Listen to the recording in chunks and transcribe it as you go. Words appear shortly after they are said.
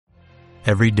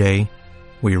Every day,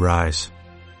 we rise,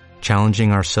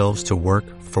 challenging ourselves to work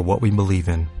for what we believe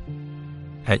in.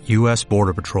 At U.S.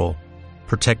 Border Patrol,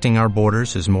 protecting our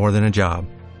borders is more than a job.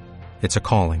 It's a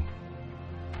calling.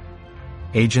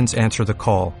 Agents answer the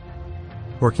call,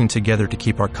 working together to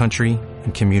keep our country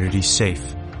and communities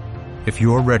safe. If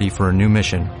you are ready for a new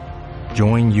mission,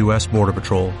 join U.S. Border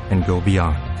Patrol and go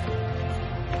beyond.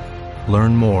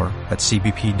 Learn more at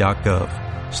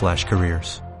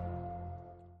cbp.gov/careers.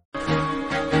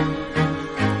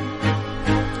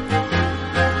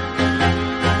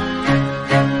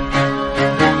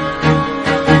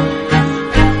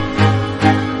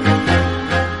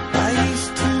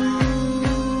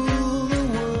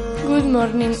 Good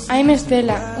morning, I'm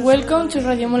Estela. Welcome to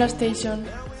Radio Mola Station.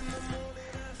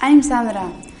 I'm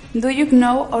Sandra. Do you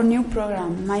know our new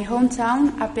program, My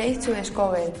Hometown, A Place to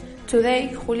Discover?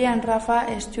 Today, Julia and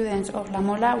Rafa, students of La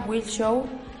Mola, will show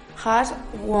us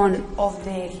one of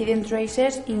the hidden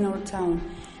treasures in our town,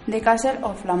 the Castle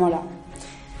of La Mola.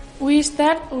 We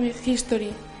start with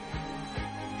history.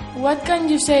 What can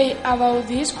you say about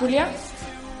this, Julia?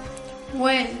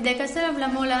 Well, the Castle of La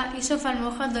Mola is of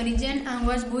Almohad origin and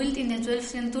was built in the 12th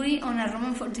century on a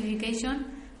Roman fortification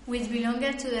which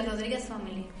belonged to the Rodriguez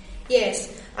family. Yes,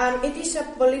 and it is a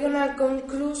polygonal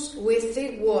concluse with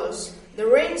thick walls. The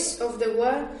ranges of the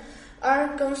wall are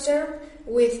conserved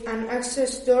with an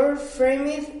access door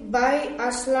framed by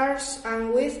ashlars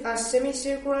and with a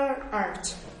semicircular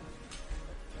arch.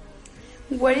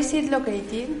 Where is it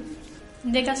located?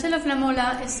 The Castle of La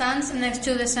Mola stands next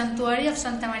to the sanctuary of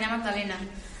Santa Maria Magdalena,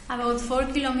 about 4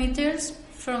 kilometers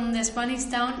from the Spanish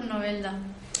town Novelda.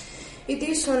 It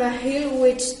is on a hill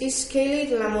which is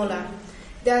called La Mola.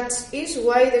 That is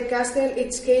why the castle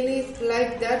is called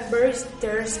like that, very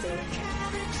interesting.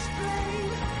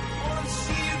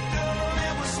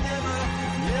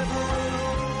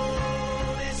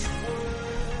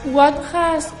 What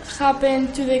has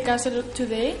happened to the castle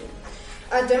today?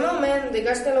 At the moment, the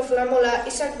Castle of La Mola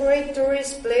is a great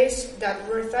tourist place that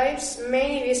receives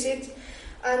many visits,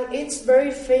 and it's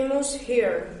very famous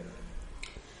here.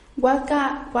 What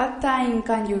time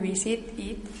can you visit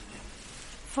it?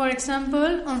 For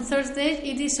example, on Thursdays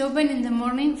it is open in the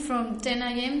morning from 10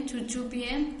 a.m. to 2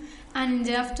 p.m. and in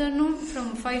the afternoon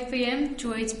from 5 p.m.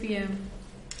 to 8 p.m.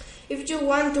 If you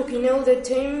want to know the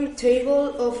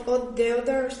timetable of all the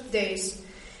other days,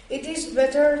 it is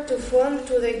better to phone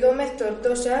to the Gomez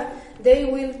Tortosa. They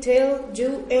will tell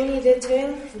you any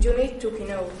detail you need to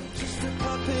know.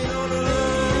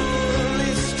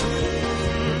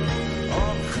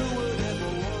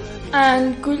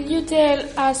 And could you tell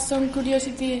us some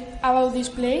curiosity about this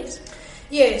place?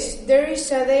 Yes, there is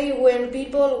a day when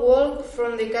people walk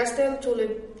from the castle to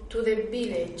the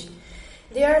village.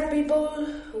 There are people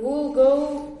who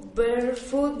go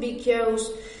barefoot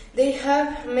because they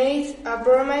have made a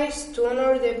promise to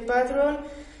honor the patron,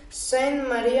 Saint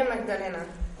Maria Magdalena.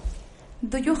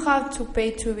 Do you have to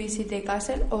pay to visit the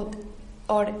castle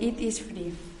or it is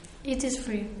free? It is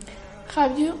free.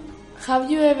 Have you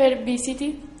ever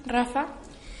visited, Rafa?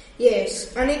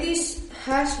 Yes, and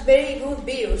has very good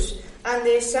views, and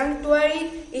the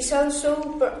sanctuary is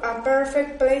also a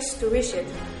perfect place to visit.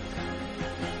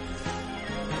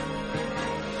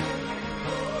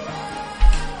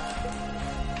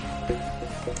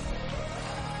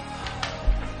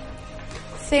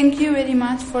 Thank you very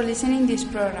much for listening to this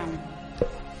program.